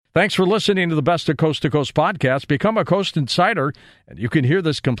Thanks for listening to the Best of Coast podcast. Become a Coast Insider, and you can hear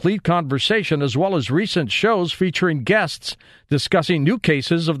this complete conversation as well as recent shows featuring guests discussing new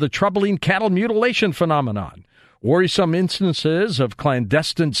cases of the troubling cattle mutilation phenomenon, worrisome instances of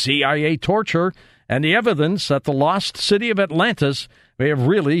clandestine CIA torture, and the evidence that the lost city of Atlantis may have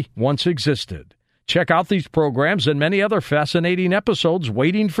really once existed. Check out these programs and many other fascinating episodes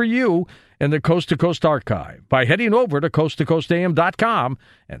waiting for you in the Coast to Coast archive by heading over to coasttocoastam.com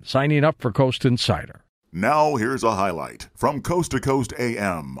and signing up for Coast Insider. Now here's a highlight from Coast to Coast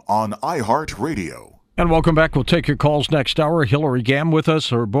AM on iHeartRadio. And welcome back. We'll take your calls next hour. Hillary Gamm with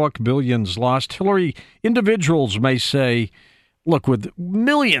us, her book, Billions Lost. Hillary, individuals may say, look, with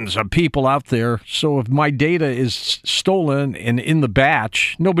millions of people out there, so if my data is stolen and in the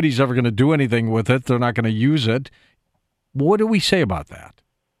batch, nobody's ever going to do anything with it. They're not going to use it. What do we say about that?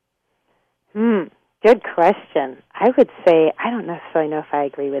 Good question. I would say I don't necessarily know if I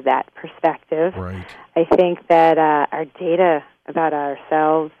agree with that perspective. Right. I think that our data about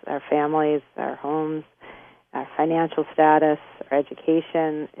ourselves, our families, our homes, our financial status, our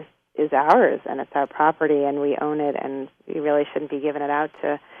education is ours, and it's our property, and we own it, and we really shouldn't be giving it out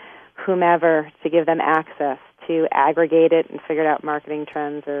to whomever to give them access to aggregate it and figure out marketing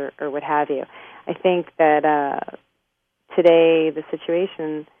trends or what have you. I think that today the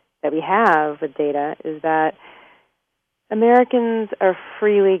situation that we have with data is that Americans are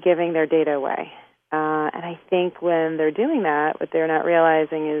freely giving their data away. And I think when they're doing that, what they're not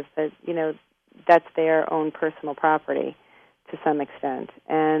realizing is that, that's their own personal property to some extent.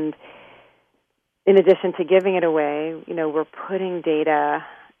 And in addition to giving it away, we're putting data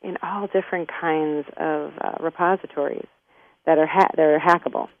in all different kinds of repositories that are that are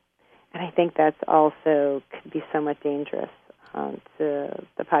hackable. And I think that's also could be somewhat dangerous to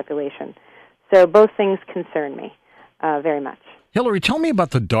the population. So both things concern me very much. Hillary, tell me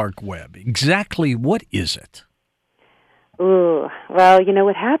about the dark web. Exactly what is it? Ooh, well,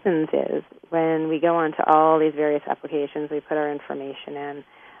 what happens is when we go onto all these various applications, we put our information in,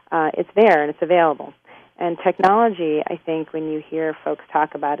 it's there and it's available. And technology, I think when you hear folks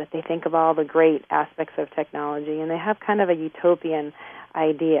talk about it, they think of all the great aspects of technology, and they have kind of a utopian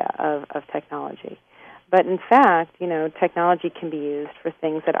idea of technology. But in fact, technology can be used for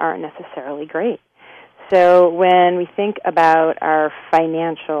things that aren't necessarily great. So when we think about our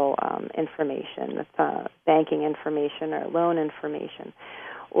financial information, banking information or loan information,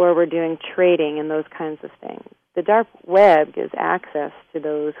 or we're doing trading and those kinds of things, the dark web gives access to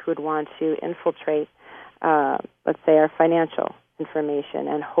those who would want to infiltrate, let's say, our financial information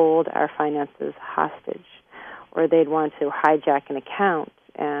and hold our finances hostage, or they'd want to hijack an account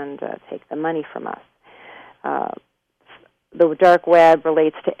and take the money from us. The dark web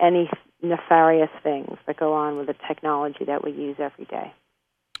relates to any nefarious things that go on with the technology that we use every day.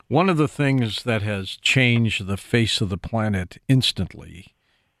 One of the things that has changed the face of the planet instantly,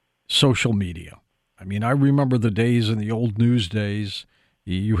 social media. I mean, I remember the days in the old news days,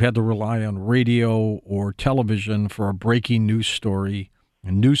 you had to rely on radio or television for a breaking news story,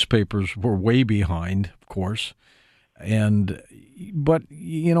 and newspapers were way behind, of course. But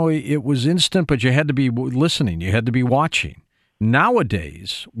it was instant, but you had to be listening. You had to be watching.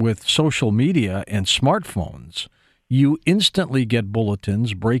 Nowadays, with social media and smartphones, you instantly get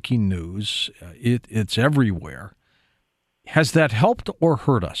bulletins, breaking news. It's everywhere. Has that helped or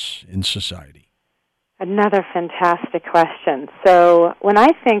hurt us in society? Another fantastic question. So when I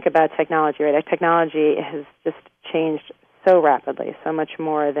think about technology, right, technology has just changed so rapidly, so much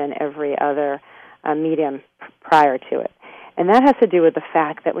more than every other medium prior to it. And that has to do with the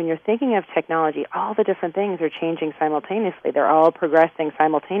fact that when you're thinking of technology, all the different things are changing simultaneously. They're all progressing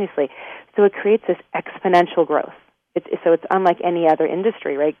simultaneously. So it creates this exponential growth. So it's unlike any other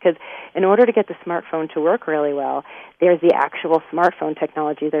industry, right? Because in order to get the smartphone to work really well, there's the actual smartphone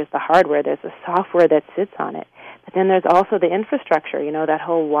technology, there's the hardware, there's the software that sits on it. But then there's also the infrastructure, that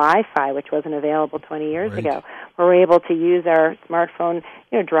whole Wi-Fi, which wasn't available 20 years ago, where we're able to use our smartphone,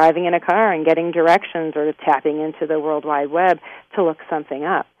 driving in a car and getting directions or tapping into the World Wide Web to look something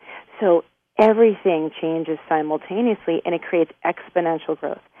up. So everything changes simultaneously, and it creates exponential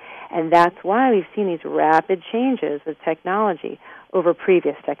growth. And that's why we've seen these rapid changes with technology over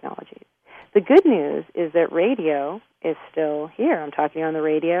previous technologies. The good news is that radio is still here. I'm talking on the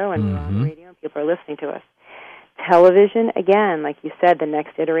radio, and we're on the radio, and people are listening to us. Television, again, like you said, the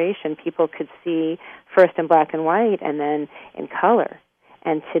next iteration, people could see first in black and white and then in color.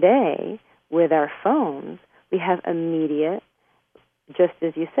 And today, with our phones, we have immediate, just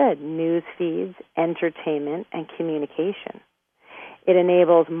as you said, news feeds, entertainment, and communication. It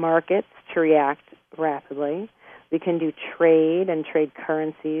enables markets to react rapidly. We can do trade and trade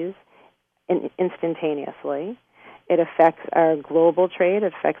currencies instantaneously. It affects our global trade.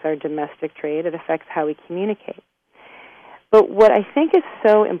 It affects our domestic trade. It affects how we communicate. But what I think is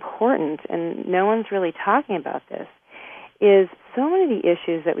so important, and no one's really talking about this, is so many of the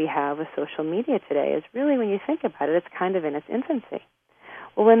issues that we have with social media today is really, when you think about it, it's kind of in its infancy.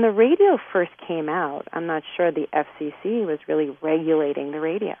 Well, when the radio first came out, I'm not sure the FCC was really regulating the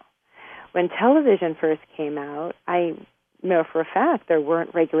radio. When television first came out, I know for a fact there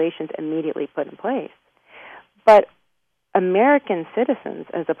weren't regulations immediately put in place. But American citizens,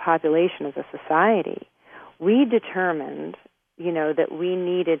 as a population, as a society, we determined, that we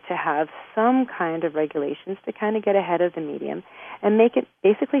needed to have some kind of regulations to kind of get ahead of the medium and make it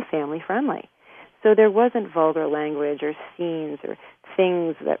basically family-friendly. So there wasn't vulgar language or scenes or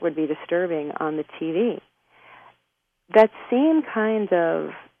things that would be disturbing on the TV. That same kind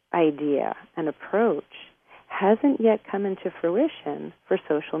of idea and approach hasn't yet come into fruition for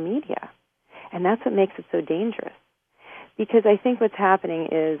social media. And that's what makes it so dangerous. Because I think what's happening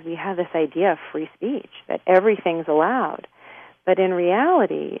is we have this idea of free speech, that everything's allowed. But in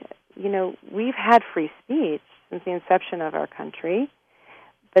reality, we've had free speech since the inception of our country,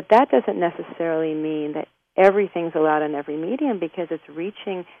 but that doesn't necessarily mean that everything's allowed on every medium, because it's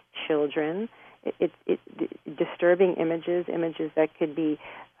reaching children, it's disturbing images that could be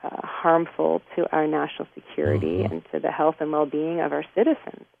harmful to our national security and to the health and well-being of our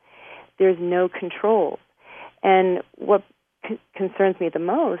citizens. There's no control. And what concerns me the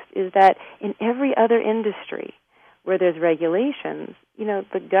most is that in every other industry where there's regulations,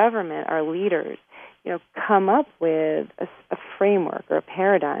 the government, our leaders, come up with a framework or a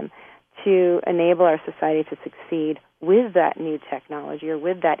paradigm to enable our society to succeed with that new technology or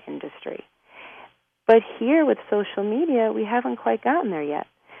with that industry. But here with social media, we haven't quite gotten there yet.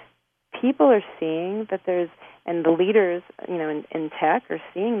 People are seeing that and the leaders, in tech are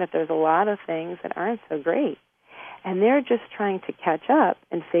seeing that there's a lot of things that aren't so great. And they're just trying to catch up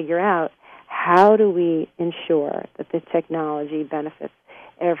and figure out, how do we ensure that the technology benefits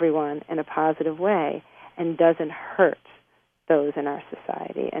everyone in a positive way and doesn't hurt those in our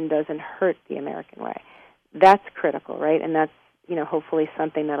society and doesn't hurt the American way? That's critical, right? And that's, hopefully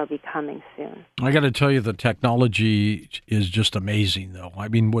something that'll be coming soon. I got to tell you, the technology is just amazing, though. I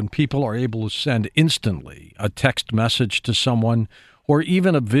mean, when people are able to send instantly a text message to someone, or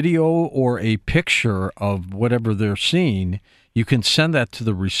even a video or a picture of whatever they're seeing, you can send that to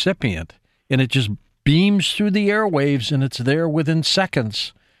the recipient, and it just beams through the airwaves, and it's there within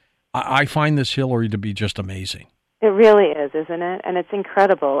seconds. I find this, Hillary, to be just amazing. It really is, isn't it? And it's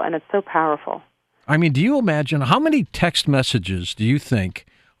incredible, and it's so powerful. I mean, do you imagine how many text messages do you think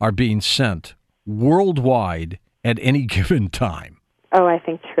are being sent worldwide at any given time? Oh, I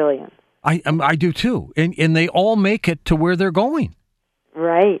think trillions. I do too. And they all make it to where they're going.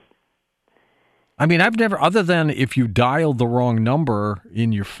 Right. I mean, I've never, other than if you dialed the wrong number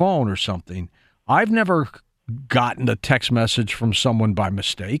in your phone or something, I've never gotten a text message from someone by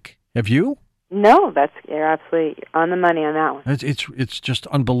mistake. Have you? No, you're absolutely on the money on that one. It's just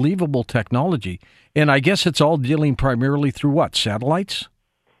unbelievable technology. And I guess it's all dealing primarily through what? Satellites?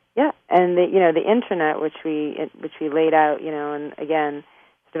 Yeah, and the internet, which we laid out, and again,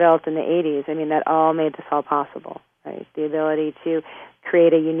 it's developed in the 80s. I mean, that all made this all possible, right? The ability to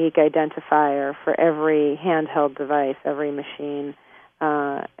create a unique identifier for every handheld device, every machine,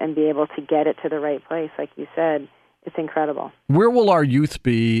 and be able to get it to the right place, like you said. It's incredible. Where will our youth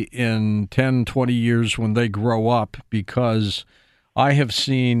be in 10, 20 years when they grow up? Because I have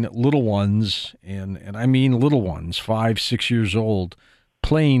seen little ones, and I mean little ones, 5, 6 years old,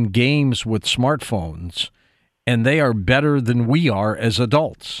 playing games with smartphones, and they are better than we are as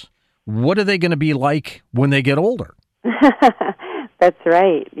adults. What are they going to be like when they get older? That's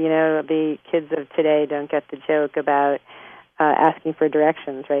right. The kids of today don't get the joke about asking for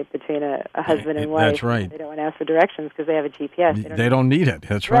directions, right, between a husband and wife. That's right. They don't want to ask for directions because they have a GPS. They don't need it.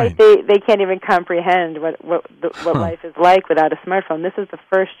 That's right. They can't even comprehend what life is like without a smartphone. This is the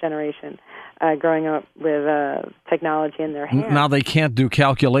first generation growing up with technology in their hands. Now they can't do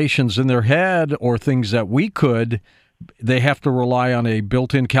calculations in their head or things that we could. They have to rely on a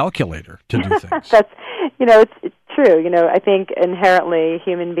built-in calculator to do things. That's, it's true. I think inherently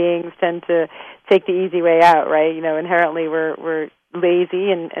human beings tend to take the easy way out, right? Inherently we're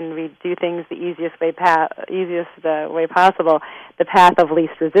lazy and we do things the easiest way possible, the path of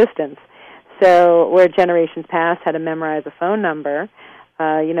least resistance. So where generations past had to memorize a phone number,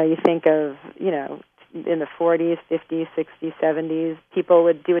 you think of, in the 40s, 50s, 60s, 70s, people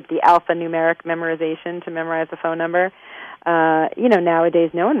would do it the alphanumeric memorization to memorize a phone number.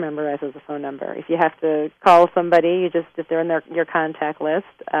 Nowadays no one memorizes a phone number. If you have to call somebody, if they're in your contact list,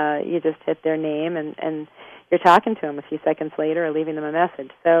 you just hit their name and you're talking to them a few seconds later or leaving them a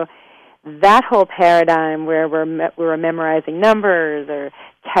message. So that whole paradigm where we're memorizing numbers or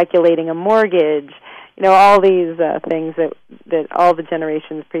calculating a mortgage, all these things that all the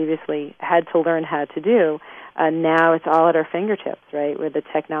generations previously had to learn how to do, now it's all at our fingertips, right, with the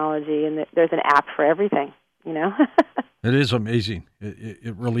technology, and there's an app for everything, It is amazing.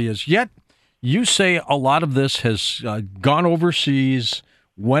 It really is. Yet, you say a lot of this has gone overseas,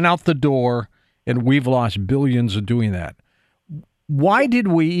 went out the door, and we've lost billions of doing that. Why did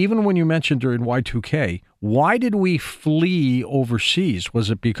we, even when you mentioned during Y2K, why did we flee overseas?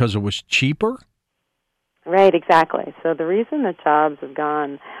 Was it because it was cheaper? Right, exactly. So the reason that jobs have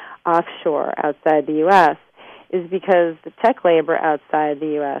gone offshore outside the U.S. is because the tech labor outside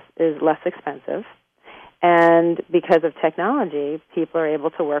the U.S. is less expensive, and because of technology, people are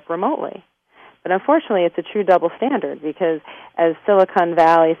able to work remotely. But unfortunately, it's a true double standard because as Silicon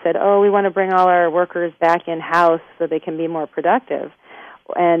Valley said, we want to bring all our workers back in-house so they can be more productive,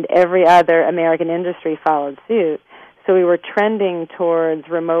 and every other American industry followed suit. So we were trending towards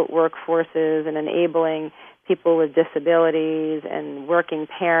remote workforces and enabling people with disabilities and working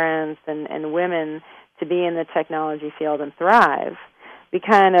parents and women to be in the technology field and thrive. We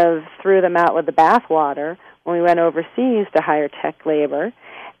kind of threw them out with the bathwater when we went overseas to hire tech labor.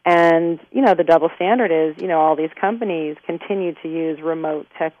 And, the double standard is, all these companies continue to use remote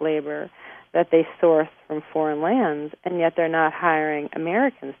tech labor that they source from foreign lands, and yet they're not hiring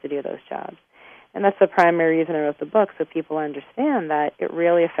Americans to do those jobs. And that's the primary reason I wrote the book, so people understand that it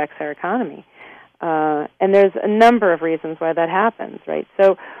really affects our economy. And there's a number of reasons why that happens, right?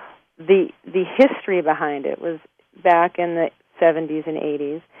 So the history behind it was back in the 70s and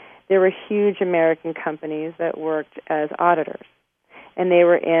 80s, there were huge American companies that worked as auditors. And they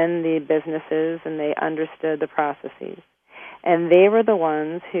were in the businesses and they understood the processes. And they were the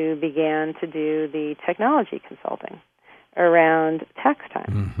ones who began to do the technology consulting around tax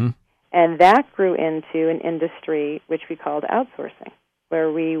time. Mm-hmm. And that grew into an industry which we called outsourcing, where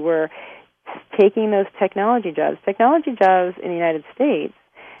we were taking those technology jobs. Technology jobs in the United States,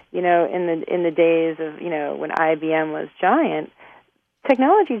 in the days of, when IBM was giant,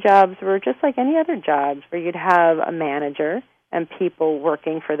 technology jobs were just like any other jobs where you'd have a manager and people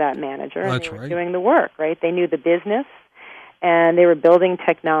working for that manager. That's and they were right. doing the work, right? They knew the business, and they were building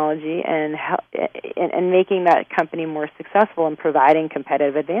technology and making that company more successful and providing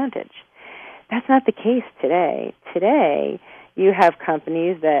competitive advantage. That's not the case today. Today, you have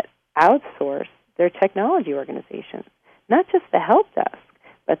companies that outsource their technology organizations, not just the help desk,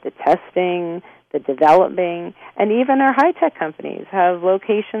 but the testing, the developing, and even our high-tech companies have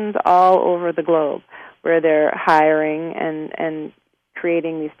locations all over the globe where they're hiring and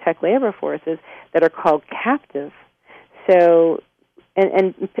creating these tech labor forces that are called captive. So,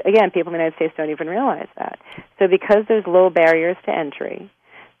 and again, people in the United States don't even realize that. So because there's low barriers to entry,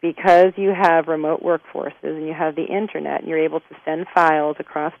 because you have remote workforces and you have the Internet and you're able to send files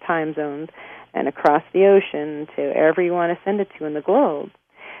across time zones and across the ocean to wherever you want to send it to in the globe,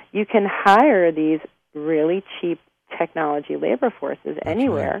 you can hire these really cheap technology labor forces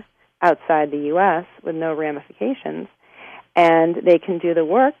anywhere outside the U.S. with no ramifications, and they can do the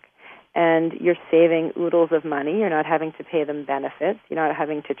work, and you're saving oodles of money. You're not having to pay them benefits. You're not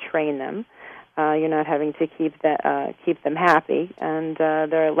having to train them. You're not having to keep them happy, and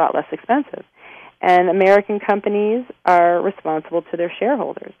they're a lot less expensive. And American companies are responsible to their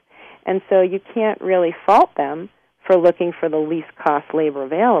shareholders. And so you can't really fault them for looking for the least cost labor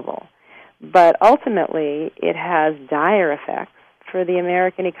available. But ultimately, it has dire effects for the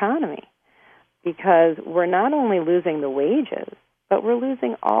American economy because we're not only losing the wages, but we're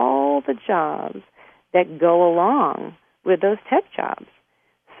losing all the jobs that go along with those tech jobs.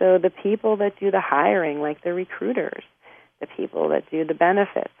 So the people that do the hiring, like the recruiters, the people that do the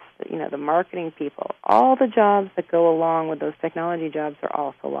benefits, the marketing people, all the jobs that go along with those technology jobs are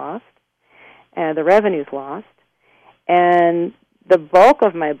also lost, and the revenue's lost. And the bulk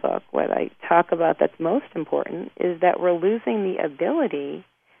of my book, what I talk about that's most important, is that we're losing the ability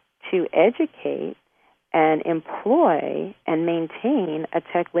to educate and employ and maintain a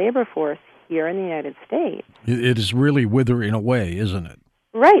tech labor force here in the United States. It is really withering away, isn't it?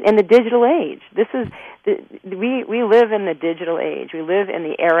 Right, in the digital age. We live in the digital age. We live in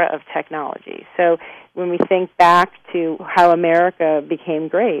the era of technology. So when we think back to how America became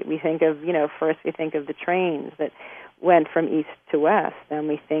great, we think of, first we think of the trains that went from east to west, and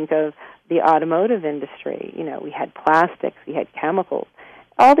we think of the automotive industry. We had plastics, we had chemicals,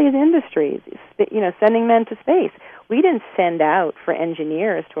 all these industries, sending men to space. We didn't send out for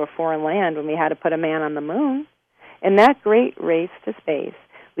engineers to a foreign land when we had to put a man on the moon. In that great race to space,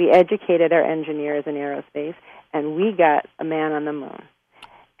 we educated our engineers in aerospace, and we got a man on the moon.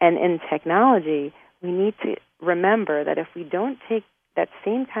 And in technology, we need to remember that if we don't take that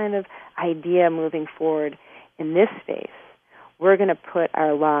same kind of idea moving forward in this space, we're going to put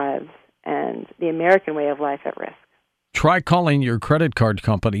our lives and the American way of life at risk. Try calling your credit card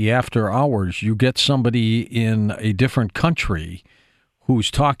company after hours. You get somebody in a different country who's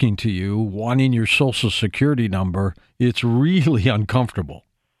talking to you, wanting your Social Security number. It's really uncomfortable.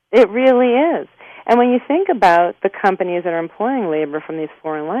 It really is. And when you think about the companies that are employing labor from these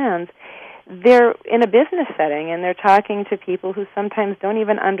foreign lands, they're in a business setting and they're talking to people who sometimes don't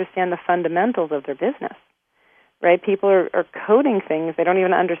even understand the fundamentals of their business, right? People are coding things. They don't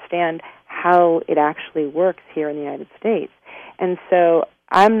even understand how it actually works here in the United States. And so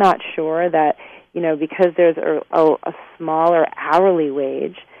I'm not sure that, because there's a smaller hourly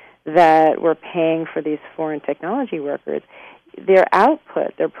wage that we're paying for these foreign technology workers, their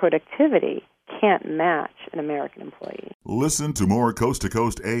output, their productivity, can't match an American employee. Listen to more Coast to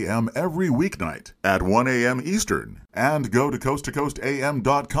Coast AM every weeknight at 1 a.m. Eastern and go to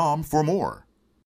coasttocoastam.com for more.